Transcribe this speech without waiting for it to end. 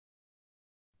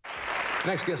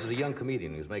Next guest is a young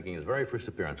comedian who's making his very first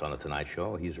appearance on The Tonight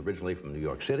Show. He's originally from New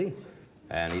York City,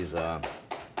 and he's,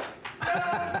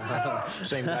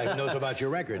 same guy who knows about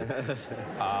your record.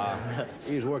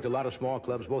 He's worked a lot of small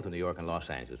clubs, both in New York and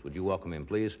Los Angeles. Would you welcome him,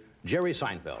 please? Jerry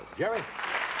Seinfeld. Jerry?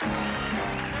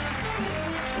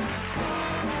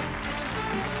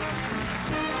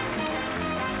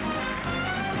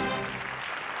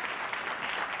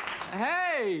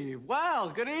 Hey, well,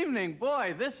 good evening.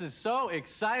 Boy, this is so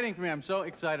exciting for me. I'm so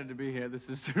excited to be here. This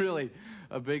is really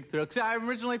a big thrill. See, I'm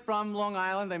originally from Long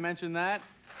Island. They mentioned that.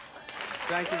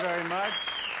 Thank you very much.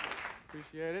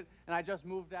 Appreciate it. And I just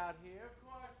moved out here. Of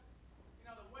course, you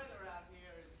know, the weather out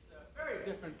here is very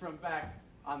different from back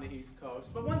on the East Coast.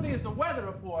 But one thing is the weather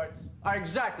reports are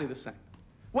exactly the same.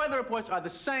 Weather reports are the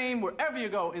same wherever you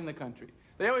go in the country.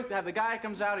 They always have the guy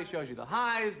comes out, he shows you the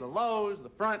highs, the lows, the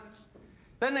fronts.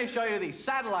 Then they show you the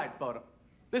satellite photo.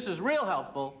 This is real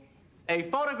helpful. A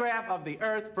photograph of the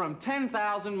Earth from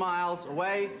 10,000 miles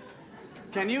away.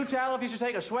 Can you tell if you should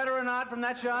take a sweater or not from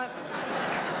that shot?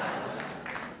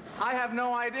 I have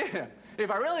no idea.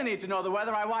 If I really need to know the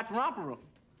weather, I watch Romper Room.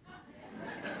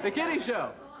 The kiddie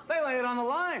show. They lay it on the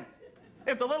line.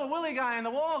 If the little Willie guy on the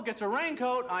wall gets a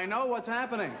raincoat, I know what's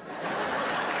happening.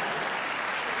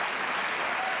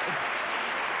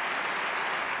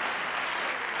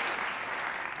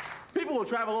 People will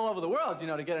travel all over the world, you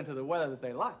know, to get into the weather that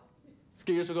they like.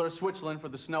 Skiers will go to Switzerland for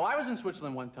the snow. I was in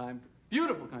Switzerland one time.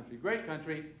 Beautiful country, great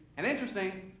country, and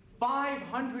interesting,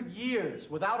 500 years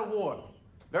without a war.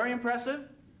 Very impressive,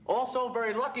 also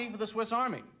very lucky for the Swiss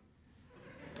Army.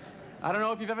 I don't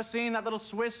know if you've ever seen that little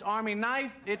Swiss Army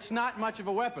knife. It's not much of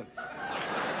a weapon.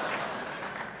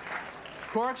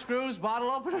 Corkscrews, bottle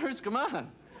openers, come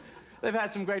on. They've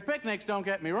had some great picnics, don't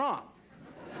get me wrong.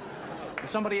 If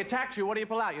somebody attacks you, what do you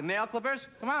pull out? Your nail clippers?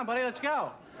 Come on, buddy, let's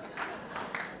go.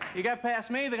 You get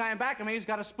past me, the guy in back of me, he's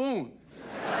got a spoon.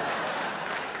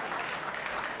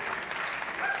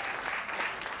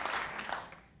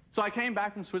 So I came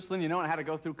back from Switzerland, you know, and I had to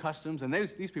go through customs, and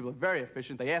these people are very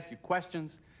efficient. They ask you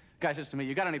questions. The guy says to me,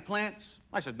 you got any plants?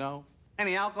 I said, no.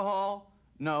 Any alcohol?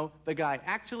 No. The guy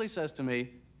actually says to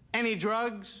me, any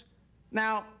drugs?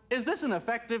 Now, is this an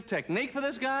effective technique for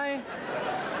this guy?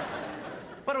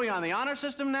 What are we on, the honor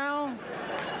system now?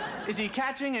 Is he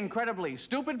catching incredibly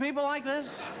stupid people like this?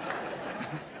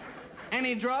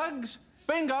 Any drugs?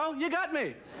 Bingo, you got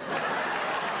me.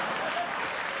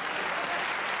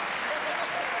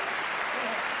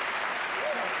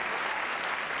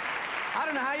 I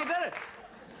don't know how you did it.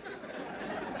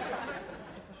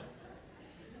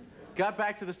 Got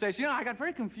back to the station. You know, I got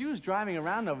very confused driving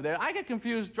around over there. I get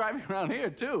confused driving around here,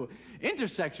 too.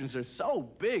 Intersections are so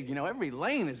big, you know, every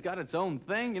lane has got its own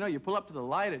thing. You know, you pull up to the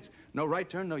light, it's no right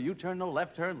turn, no U-turn, no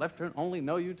left turn only,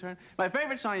 no U-turn. My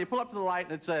favorite sign, you pull up to the light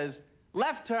and it says,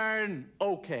 left turn,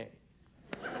 okay.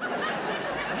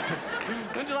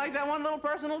 Don't you like that one little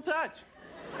personal touch?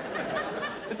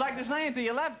 It's like they're saying to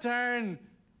you, left turn,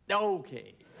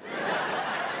 okay.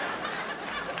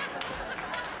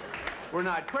 We're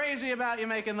not crazy about you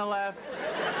making the left.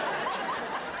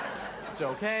 It's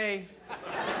okay.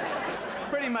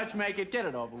 Pretty much make it, get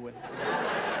it over with.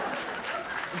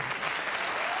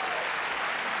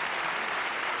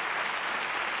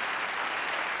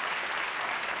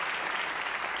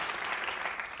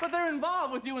 But they're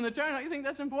involved with you in the turn. You think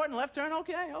that's important? Left turn?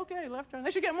 Okay, okay, left turn.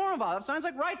 They should get more involved. Sounds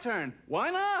like right turn. Why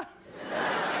not?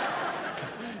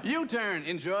 U-turn,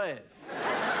 enjoy it.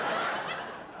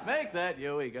 Make that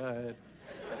U-ey, go ahead.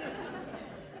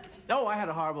 Oh, I had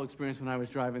a horrible experience when I was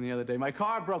driving the other day. My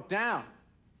car broke down.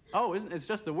 Oh, it's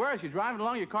just the worst. You're driving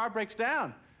along, your car breaks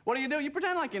down. What do? You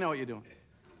pretend like you know what you're doing.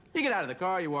 You get out of the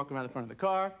car, you walk around the front of the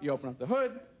car, you open up the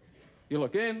hood, you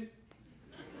look in.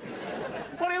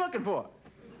 What are you looking for?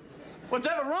 What's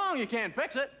ever wrong, you can't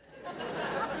fix it.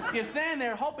 You stand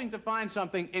there hoping to find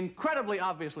something incredibly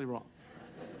obviously wrong.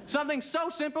 Something so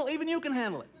simple, even you can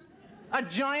handle it. A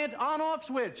giant on-off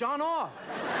switch, on-off.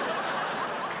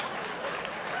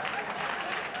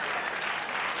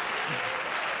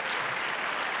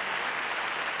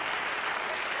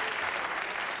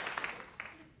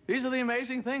 These are the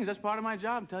amazing things. That's part of my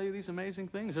job, tell you these amazing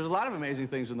things. There's a lot of amazing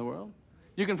things in the world.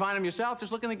 You can find them yourself.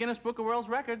 Just look in the Guinness Book of World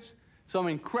Records. Some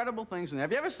incredible things in there.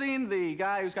 Have you ever seen the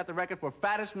guy who's got the record for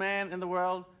fattest man in the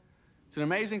world? It's an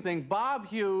amazing thing. Bob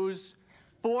Hughes,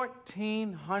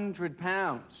 1,400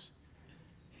 pounds.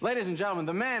 Ladies and gentlemen,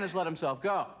 the man has let himself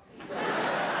go.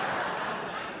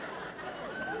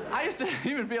 I used to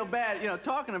even feel bad, you know,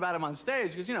 talking about him on stage,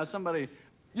 because, you know, somebody,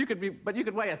 you could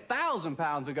weigh 1,000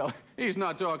 pounds and go, he's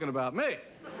not talking about me.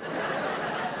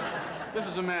 This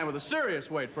is a man with a serious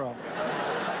weight problem.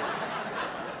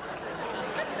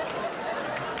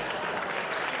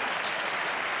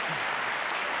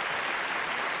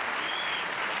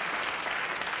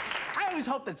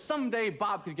 always hoped that someday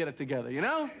Bob could get it together, you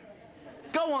know?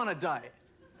 Go on a diet.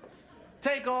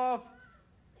 Take off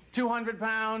 200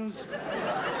 pounds.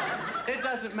 It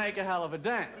doesn't make a hell of a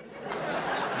dent.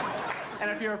 And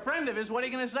if you're a friend of his, what are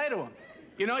you going to say to him?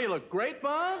 You know, you look great,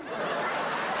 Bob.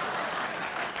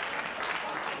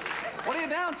 What are you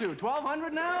down to,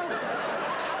 1,200 now?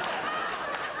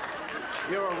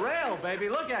 You're a rail, baby.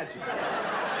 Look at you.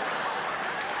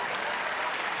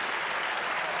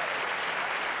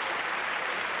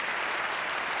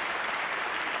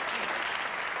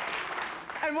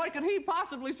 And what could he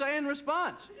possibly say in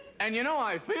response? And you know,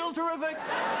 I feel terrific.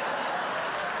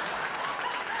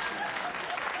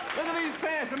 Look at these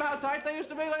pants. Remember how tight they used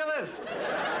to be? Look at this.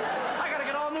 I gotta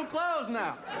get all new clothes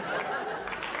now.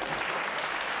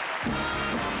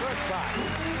 Good spot.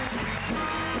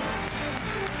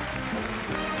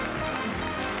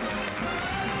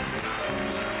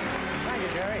 Thank you,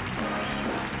 Jerry.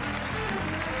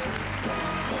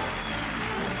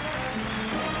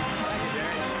 Thank you,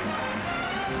 Jerry.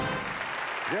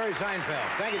 Jerry Seinfeld.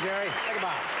 Thank you, Jerry. Take a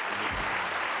bow.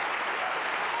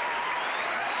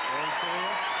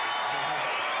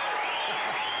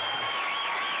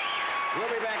 We'll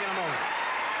be back in a moment.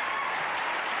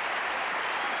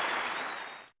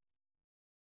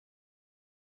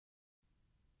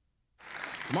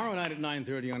 Tomorrow night at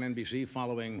 9:30 on NBC,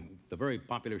 following the very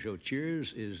popular show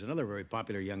Cheers, is another very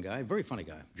popular young guy, very funny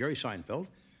guy, Jerry Seinfeld,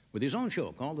 with his own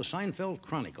show called The Seinfeld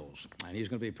Chronicles. And he's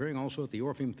going to be appearing also at the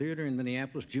Orpheum Theater in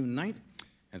Minneapolis, June 9th,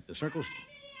 at the Circle...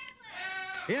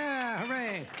 Yeah,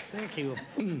 hooray! Thank you.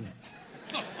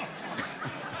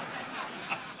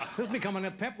 This is becoming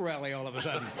a pep rally all of a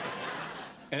sudden.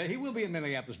 He will be in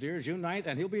Minneapolis, dear, June 9th,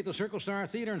 and he'll be at the Circle Star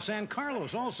Theater in San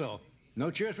Carlos also.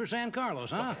 No cheers for San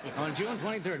Carlos, huh? On June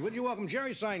 23rd. Would you welcome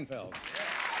Jerry Seinfeld?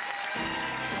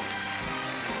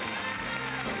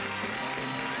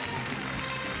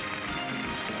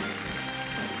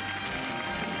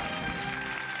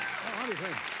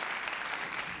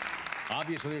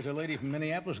 Obviously, there's a lady from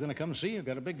Minneapolis going to come see you.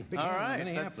 Got a big all right, in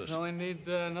Minneapolis. So I need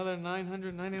another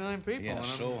 999 people. Yeah,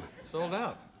 so sold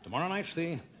out. Tomorrow night's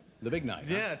the big night.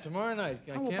 Yeah, huh? tomorrow night.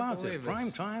 I How can't about believe this?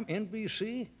 Prime time,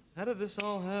 NBC? How did this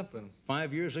all happen?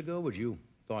 5 years ago, would you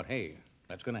thought, hey,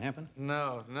 that's going to happen?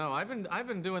 No. I've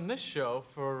been doing this show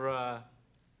for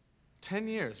 10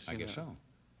 years. I guess so.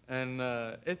 And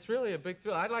it's really a big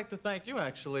thrill. I'd like to thank you,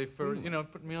 actually, for, you know,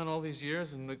 putting me on all these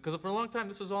years. And because for a long time,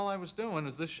 this is all I was doing,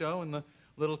 was this show and the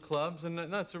little clubs. And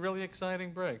no, it's a really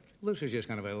exciting break. Lucy's just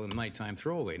kind of a little nighttime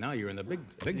throwaway. Now you're in the big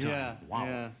time. Yeah, wow.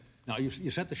 Yeah. Now, you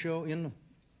set the show in,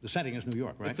 the setting is New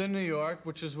York, right? It's in New York,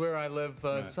 which is where I live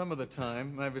some of the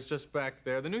time. I was just back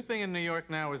there. The new thing in New York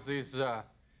now is these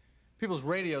people's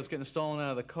radios getting stolen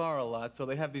out of the car a lot, so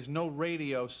they have these no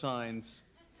radio signs.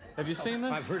 Have you seen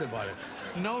this? I've heard about it.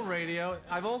 No radio.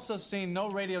 I've also seen no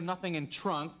radio, nothing in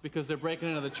trunk, because they're breaking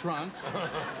into the trunks.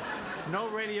 No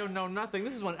radio, no nothing.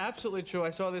 This is one absolutely true. I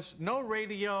saw this. No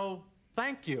radio,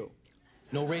 thank you.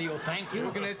 No radio, thank you?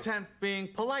 We're going to attempt being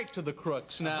polite to the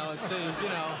crooks now and say, you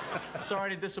know, sorry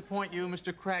to disappoint you,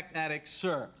 Mr. Crack Addict,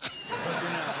 sir. You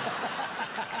know.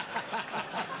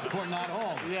 Or not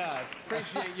all. Yeah,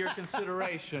 appreciate your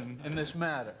consideration in this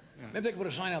matter. Yeah. Maybe they could put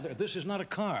a sign out there, this is not a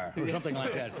car, or something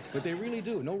like that. But they really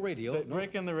do. No radio. They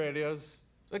break in the radios.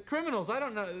 The criminals, I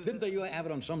don't know. Didn't they have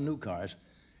it on some new cars?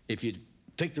 If you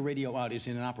take the radio out, it's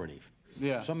inoperative.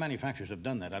 Yeah. Some manufacturers have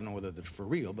done that. I don't know whether it's for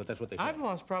real, but that's what they say. I've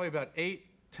lost probably about 8,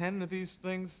 10 of these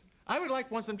things. I would like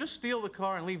once them just steal the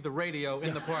car and leave the radio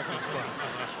in the parking spot.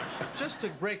 Just to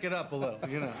break it up a little,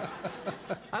 you know.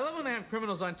 I love when they have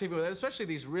criminals on TV, especially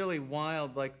these really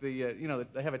wild, like the, you know,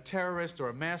 they have a terrorist or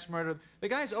a mass murderer. The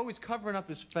guy's always covering up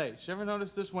his face. You ever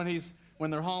notice this when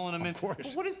they're hauling him in? Of course.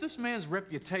 Well, what is this man's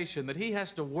reputation that he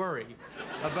has to worry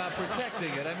about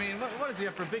protecting it? I mean, what is he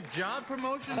up for, a big job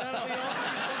promotion out of the office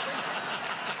or something?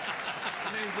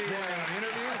 I mean, is he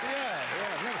interview? Yeah.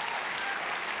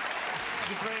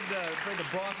 Afraid the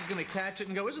boss is going to catch it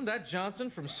and go, isn't that Johnson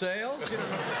from sales? You know?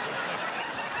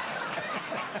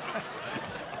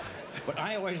 But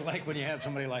I always like when you have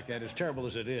somebody like that, as terrible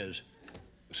as it is,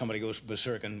 somebody goes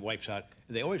berserk and wipes out,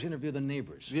 they always interview the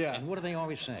neighbors. Yeah. And what do they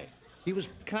always say? He was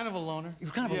kind of a loner. He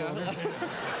was kind of a loner.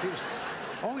 He was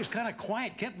always kind of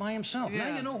quiet, kept by himself. Yeah.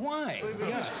 Now you know why. He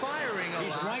was firing a lot.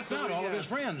 He's wiped out all of his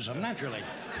friends, naturally.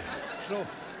 So,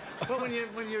 but when you're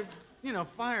you know,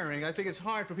 firing, I think it's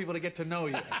hard for people to get to know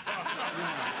you. It's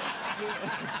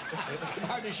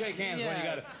hard to shake hands when you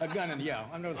got a gun and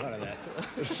I've never thought of that.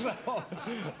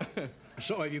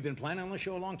 So have you been planning on the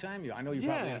show a long time? I know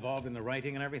you're probably involved in the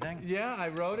writing and everything. Yeah, I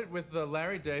wrote it with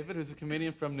Larry David, who's a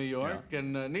comedian from New York,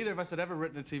 and neither of us had ever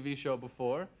written a TV show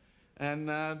before. And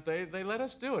they let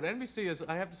us do it. NBC, is,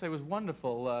 I have to say, was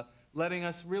wonderful, letting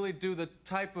us really do the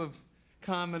type of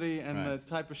comedy and the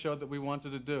type of show that we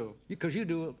wanted to do. Because you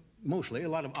do mostly a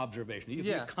lot of observation.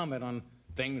 You comment on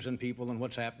things and people and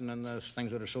what's happened and the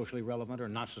things that are socially relevant or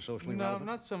not so socially relevant.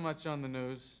 No, not so much on the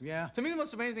news. Yeah? To me, the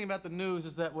most amazing thing about the news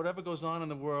is that whatever goes on in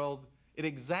the world, it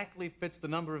exactly fits the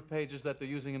number of pages that they're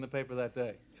using in the paper that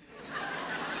day.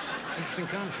 Interesting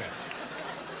concept.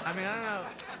 I mean, I don't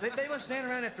know. They must stand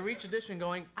around after each edition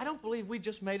going, I don't believe we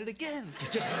just made it again.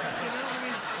 Just, you know, I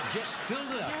mean, just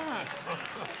filled it up. Yeah.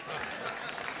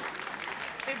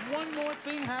 If one more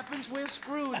thing happens, we're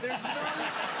screwed. There's no more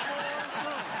room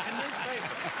in this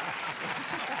paper.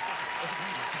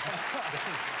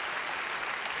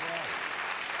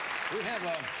 We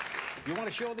have, you want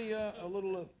to show the, a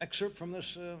little excerpt from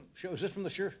this show? Is this from the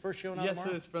first show now? Yes,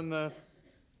 it's from the,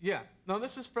 No,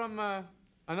 this is from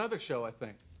another show, I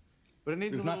think. But it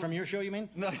needs it's not from your show, you mean?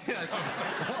 No, yeah.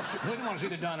 We don't want to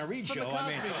see the Donna Reed show. I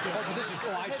mean, oh, but this is,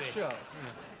 I see. Show.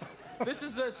 Yeah. This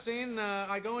is a scene,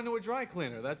 I go into a dry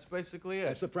cleaner. That's basically it.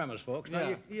 That's the premise, folks.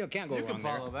 Now, you can't go wrong there. You can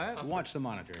follow that. Watch the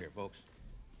monitor here, folks.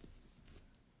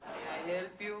 May I help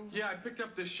you? Yeah, I picked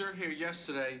up this shirt here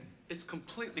yesterday. It's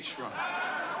completely shrunk.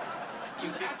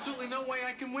 There's absolutely no way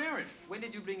I can wear it. When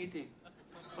did you bring it in?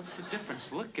 What's the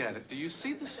difference? Look at it. Do you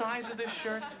see the size of this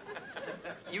shirt?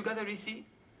 You got a receipt?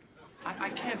 I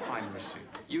can't find the receipt.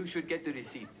 You should get the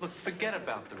receipt. Look, forget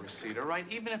about the receipt, all right?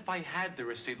 Even if I had the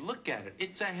receipt, look at it.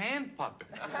 It's a hand puppet.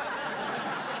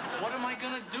 What am I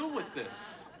gonna do with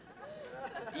this?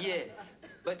 Yes,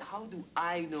 but how do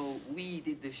I know we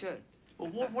did the shirt? Well,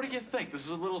 what do you think? This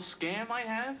is a little scam I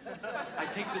have? I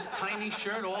take this tiny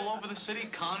shirt all over the city,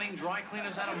 conning dry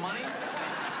cleaners out of money?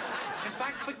 In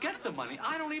fact, forget the money.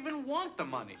 I don't even want the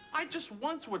money. I just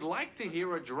once would like to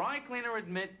hear a dry cleaner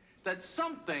admit that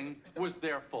something was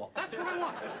their fault. That's what I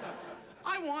want.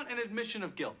 I want an admission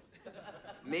of guilt.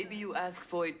 Maybe you ask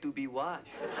for it to be washed.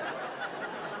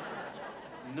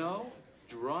 No,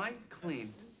 dry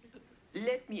cleaned.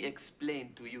 Let me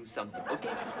explain to you something,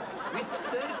 okay? With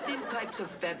certain types of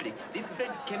fabrics,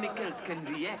 different chemicals can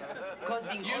react,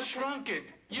 causing... You shrunk it.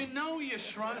 You know you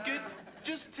shrunk it.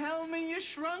 Just tell me you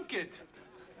shrunk it.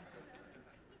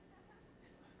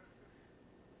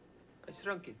 I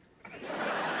shrunk it.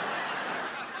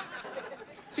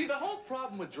 See, the whole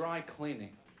problem with dry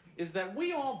cleaning is that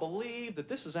we all believe that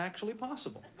this is actually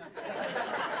possible.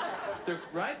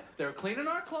 They're cleaning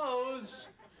our clothes,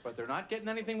 but they're not getting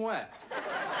anything wet.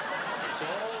 It's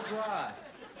all dry.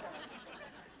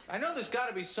 I know there's got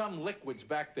to be some liquids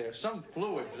back there, some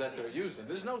fluids that they're using.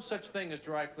 There's no such thing as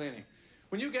dry cleaning.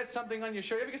 When you get something on your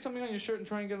shirt, you ever get something on your shirt and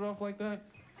try and get it off like that?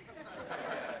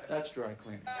 That's dry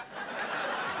cleaning.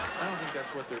 I don't think that's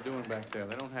what they're doing back there.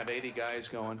 They don't have 80 guys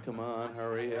going, come on,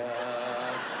 hurry up.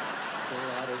 There's a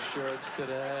lot of shirts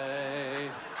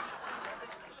today.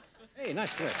 Hey,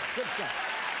 nice clip. Good stuff.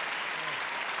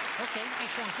 Okay, I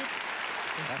shrunk it.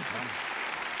 That's fun.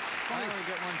 Finally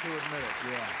get one to admit it.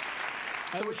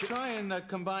 Yeah. So we try and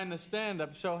combine the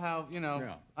stand-up, show how, you know,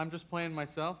 Yeah. I'm just playing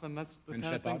myself, and that's the And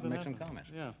kind of step out things and that make some happen.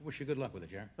 comments. Yeah. Wish you good luck with it,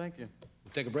 Jerry. Thank you.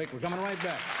 We'll take a break. We're coming right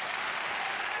back.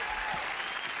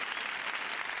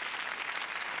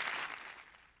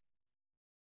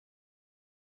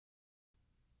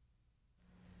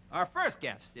 Our first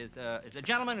guest is a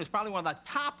gentleman who's probably one of the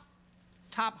top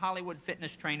Hollywood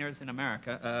fitness trainers in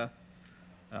America.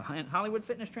 Hollywood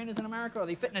fitness trainers in America, or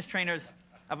the fitness trainers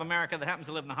of America that happens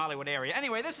to live in the Hollywood area.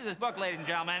 Anyway, this is his book, ladies and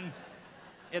gentlemen.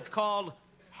 It's called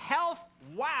Health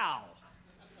Wow.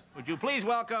 Would you please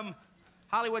welcome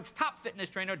Hollywood's top fitness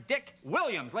trainer, Dick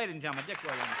Williams. Ladies and gentlemen, Dick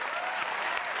Williams.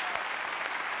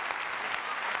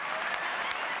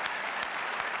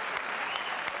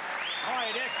 How are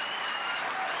you, Dick?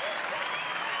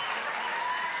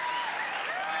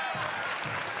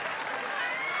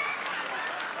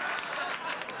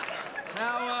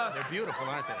 Now, They're beautiful,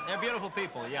 aren't they? they're beautiful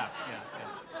people, yeah.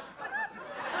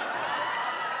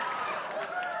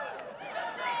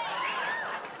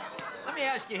 Let me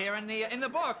ask you here, in the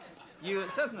book,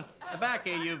 it says in the back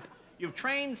here, you've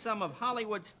trained some of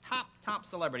Hollywood's top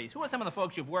celebrities. Who are some of the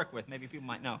folks you've worked with? Maybe people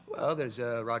might know. Well, there's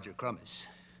Roger Crummis.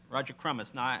 Roger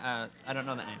Crummis. No, I don't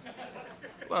know that name.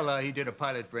 Well, he did a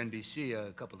pilot for NBC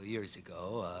a couple of years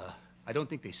ago. I don't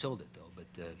think they sold it, though, but...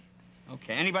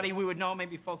 Okay. Anybody we would know?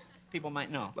 Maybe people might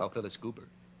know. Well, Phyllis Goober.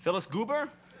 Phyllis Goober?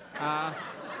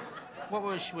 What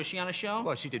was she on a show?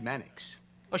 Well, she did Mannix.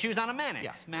 Oh, she was on a Mannix.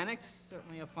 Yeah. Mannix,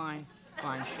 certainly a fine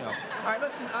show. All right,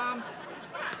 listen, well,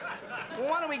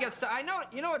 why don't we get started?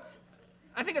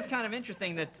 I think it's kind of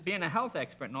interesting that being a health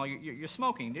expert and all, you're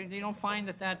smoking. You don't find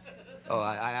that... Oh,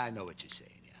 I know what you're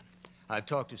saying, yeah. I've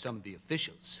talked to some of the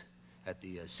officials at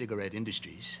the cigarette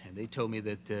industries, and they told me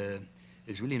that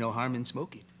there's really no harm in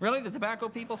smoking. Really? The tobacco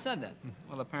people said that?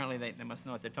 Well, apparently they must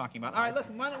know what they're talking about. All right,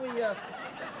 listen, why don't we,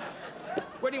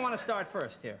 where do you want to start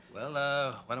first here? Well,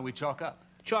 why don't we chalk up?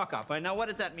 Chalk up. All right, now, what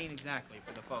does that mean exactly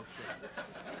for the folks here?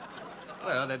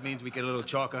 Well, that means we get a little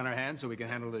chalk on our hands so we can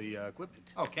handle the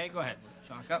equipment. Okay, go ahead.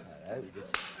 Chalk up. All right, we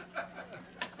just...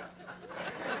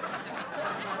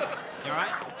 You all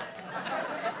right?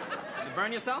 You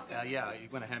burn yourself? Yeah, you're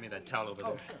going to hand me that towel over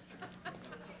there. Sure.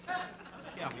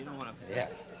 Yeah, you don't want to... Yeah.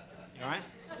 You all right?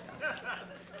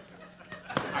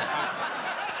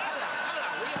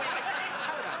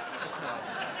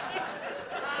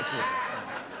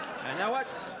 And now what?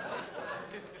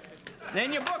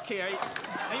 In your book here, are you all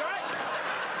right?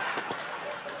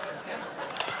 Okay.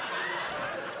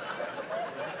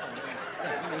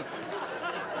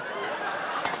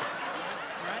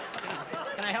 All right?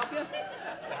 Can I help you?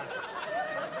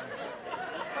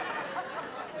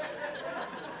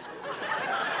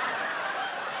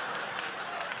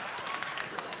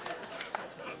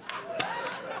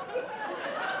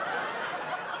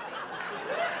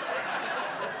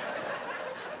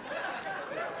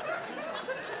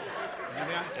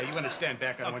 You want to stand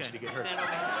back? I don't want you to get hurt. Stand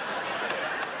over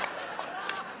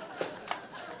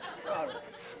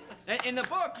here. In the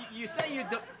book, you say you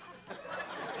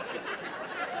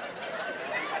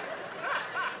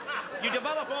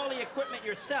develop all the equipment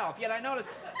yourself, yet I notice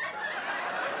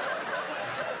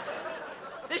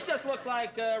this just looks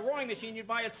like a rowing machine you'd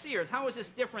buy at Sears. How is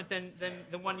this different than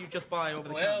the one you just buy over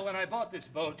the counter? Well, when I bought this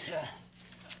boat,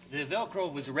 the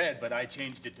Velcro was red, but I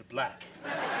changed it to black.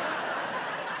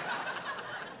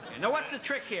 Now, what's the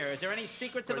trick here? Is there any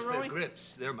secret to the rowing? The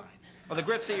grips, they're mine. Oh, the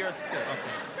grips are yours too. Okay.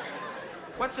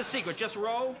 What's the secret? Just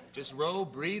row? Just row,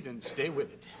 breathe, and stay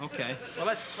with it. Okay. Well,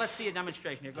 let's see a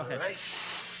demonstration here. Go ahead. All right.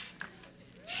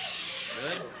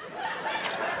 Good.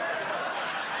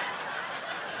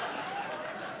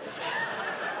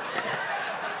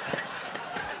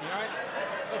 You all right?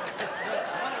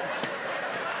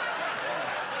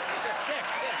 Dick.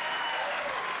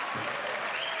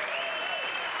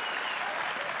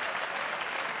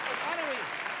 Why don't we...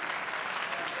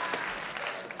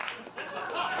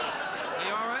 Are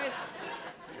you all right?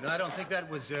 You know, I don't think that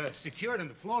was secured in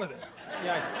the floor there.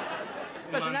 Yeah.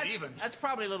 Listen, Uneven. that's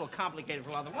probably a little complicated for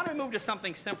a while. Why don't we move to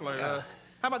something simpler? Yeah.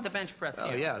 How about the bench press Oh,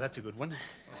 here? yeah, that's a good one.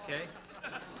 Okay.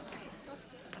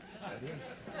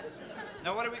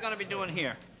 Now, what are we going to be doing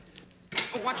here?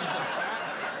 Oh, watch yourself.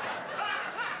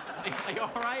 Are you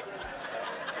all right?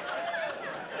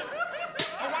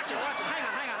 Oh, watch it.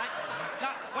 Hang on. No,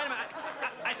 wait a minute.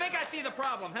 I think I see the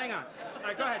problem. Hang on. All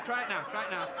right, go ahead. Try it now.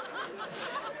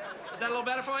 Is that a little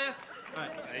better for you? All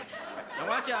right. Now,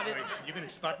 watch out. You gonna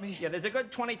spot me? Yeah, there's a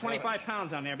good 20, 25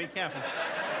 pounds on there. Be careful. All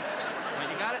right,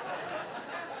 you got it?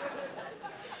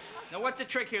 Now, what's the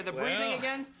trick here? The breathing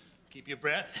again? Keep your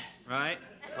breath. Right.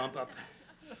 Pump up.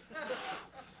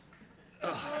 You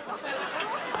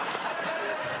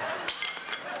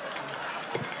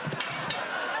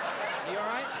all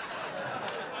right?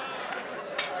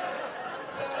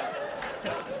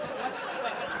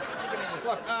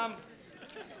 Look,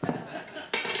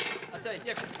 I'll tell you,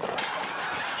 Dick.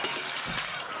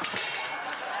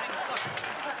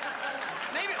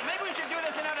 Maybe we should do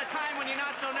this another time when you're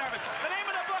not so nervous. But